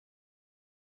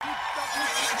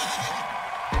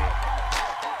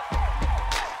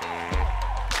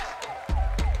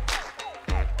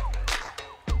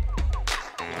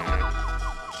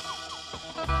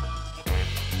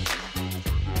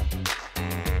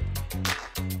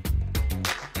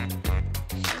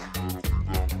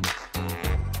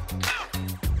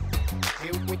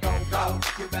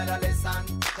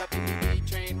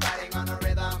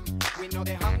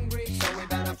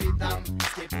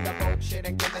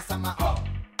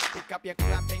Pick up your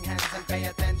clapping hands and pay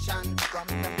attention. From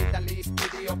the Middle East to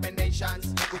the open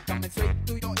nations, we coming straight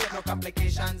to your ear, no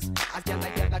complications. As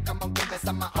yalla, come on, give me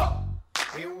some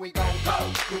Here we go,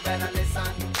 go. You better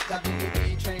listen. The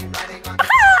BBB train riding on.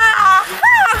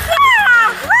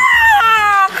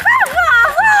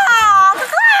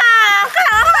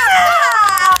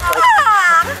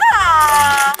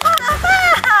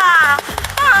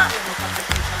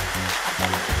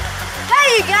 Hey,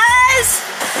 you guys!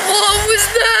 What was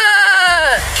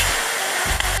that?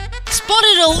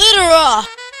 Spotted a litterer!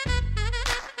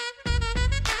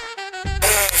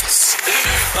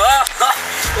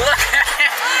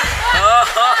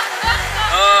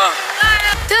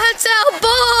 That's our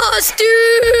boss,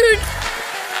 dude!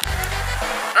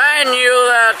 I knew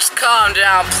that. Calm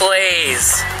down,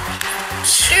 please.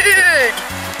 Dude!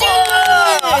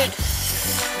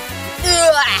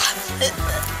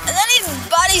 And then his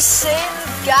buddy seen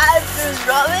the guy for his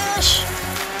rubbish?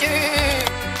 Dude!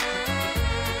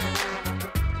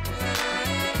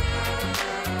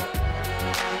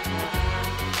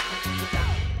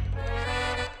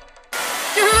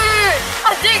 Dude!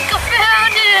 I think I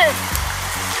found it!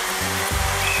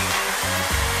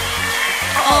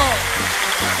 Oh.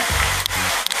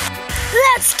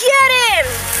 Let's get him!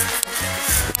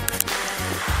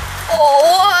 Oh,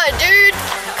 what, dude?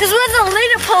 Because we're the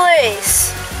litter police!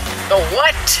 The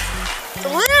what? The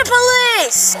litter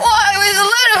police! Why with the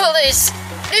litter police?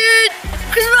 Dude,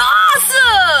 because we're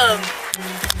awesome!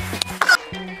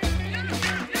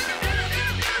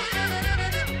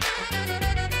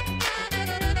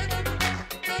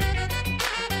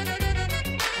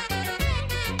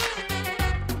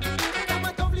 כמה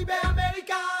טוב לי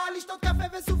באמריקה, לשתות קפה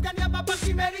וסוף גניה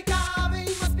בפארקימריקה,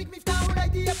 ואם מספיק מבטא אולי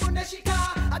תהיה פה נשיקה,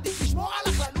 עדיף לשמור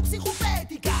על הכללות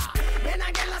פסיכופתיקה,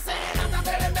 ננגן לסרנטה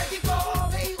ברמטיקו,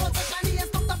 והיא רוצה שאני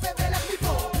אסתום את הפה ולך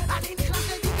מפה, אני נכנס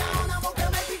לדיכאון עמוק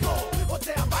הרמטיקו,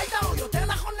 רוצה הביתה או יותר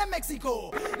נכון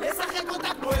למקסיקו, לשחק אותה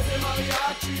כמו איזה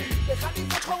מריאצ'י,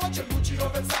 בחליפות שחורות של גוצ'י או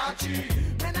ורסאצ'י,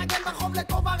 מנגן ברחוב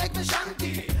לכובע ריק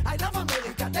ושנתי, I love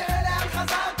אמריקה, תראה לאן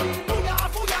חזרתי, בויה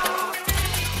בויה.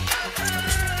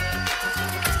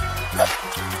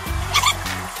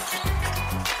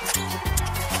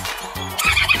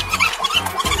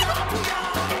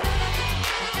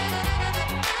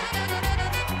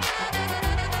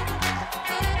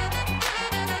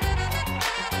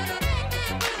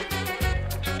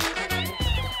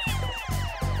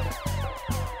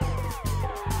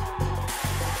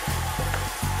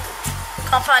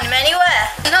 Can't find him anywhere.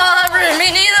 Nah, bro,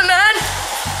 me neither, man.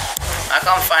 I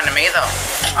can't find him either.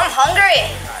 I'm hungry.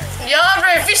 Yeah,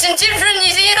 bro, fish and chips from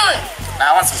New Zealand.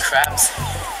 Now I want some crabs.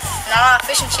 Nah,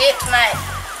 fish and chips, mate.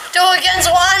 2 against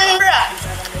 1, bro.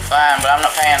 Fine, but I'm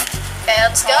not paying. Okay,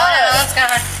 let's go. Let's go.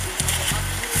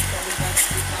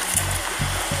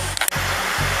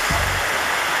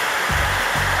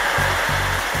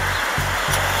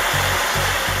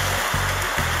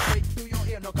 Straight to your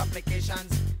ear, no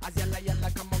complications. As yalla,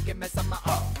 come on, give me some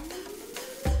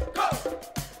Go!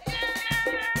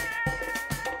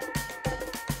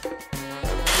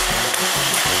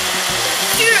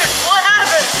 Dude, what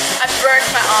happened? I broke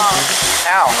my arm.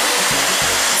 How?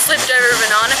 Slipped over a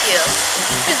banana peel.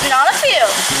 Who's banana peel?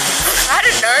 I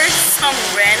don't know, some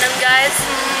random guys.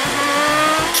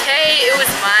 Okay, it was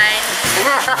mine.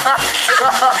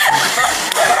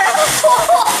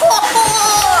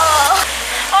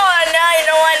 Oh, now you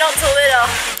know why not to litter.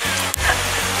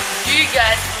 You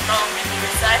guys belong with me,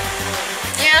 say.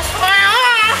 Yes, why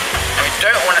not? We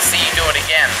don't want to see you do it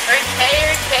again.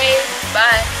 Okay,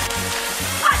 bye.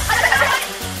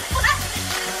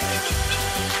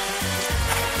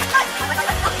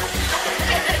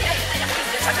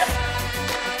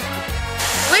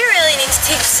 We really need to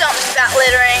teach something about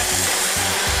littering.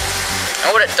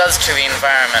 And what it does to the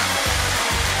environment.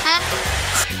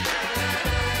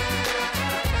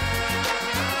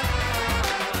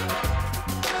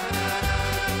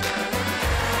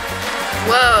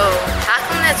 Whoa, how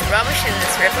come there's rubbish in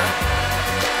this river?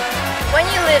 When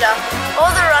you litter,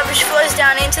 all the rubbish flows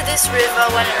down into this river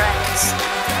when it rains.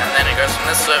 And then it goes from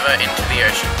this river into the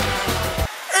ocean.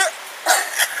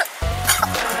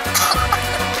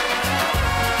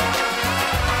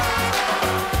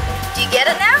 Do you get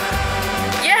it now?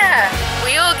 Yeah,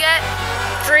 we all get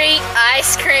free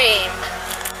ice cream.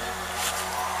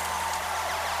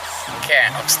 Okay,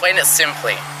 I'll explain it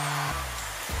simply.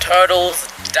 Turtles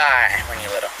die when you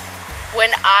litter.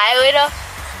 When I litter,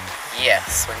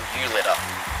 Yes, when you litter.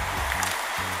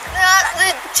 not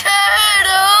the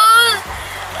turtles.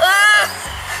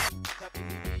 The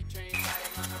BBB train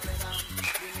riding on a rhythm.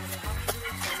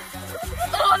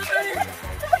 Oh, no.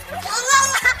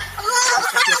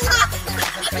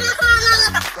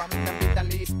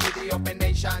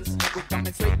 sensations. We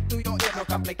coming straight to your ear, no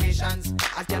complications.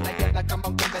 As yella, come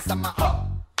on, give me some oh.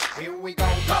 Here we go,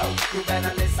 go, you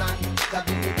better listen. The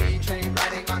BBB train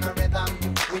riding on a rhythm.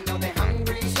 We know they're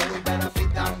hungry, so we better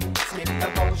feed them. Skip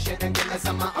the bullshit and give me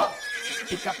some oh.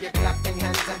 Pick up your clapping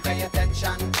hands and pay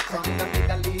attention. From the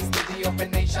Middle East to the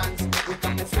open nations. We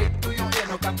coming straight to your ear,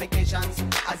 no complications.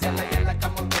 As yella,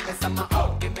 come on, give me some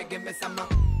oh. Give me some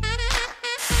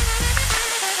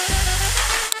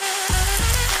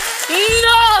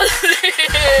No!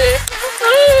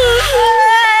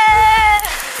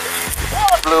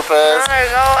 Bloopers. No,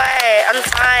 go away. I'm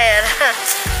tired.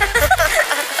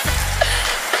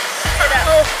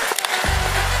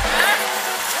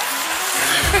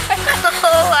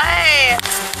 Go away.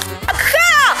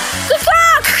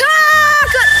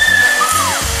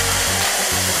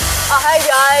 Oh, hi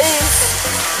guys.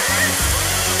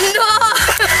 No.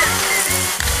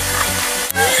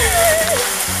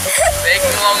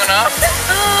 Taking long enough?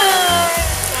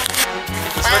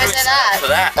 Why was it that? For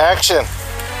that. Action.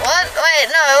 What? Wait,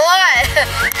 no, what?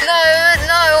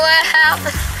 No, what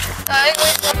happened?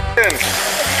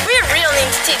 We really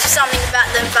need to teach you something about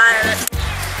the environment.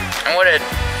 And what did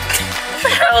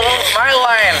hell my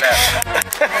line?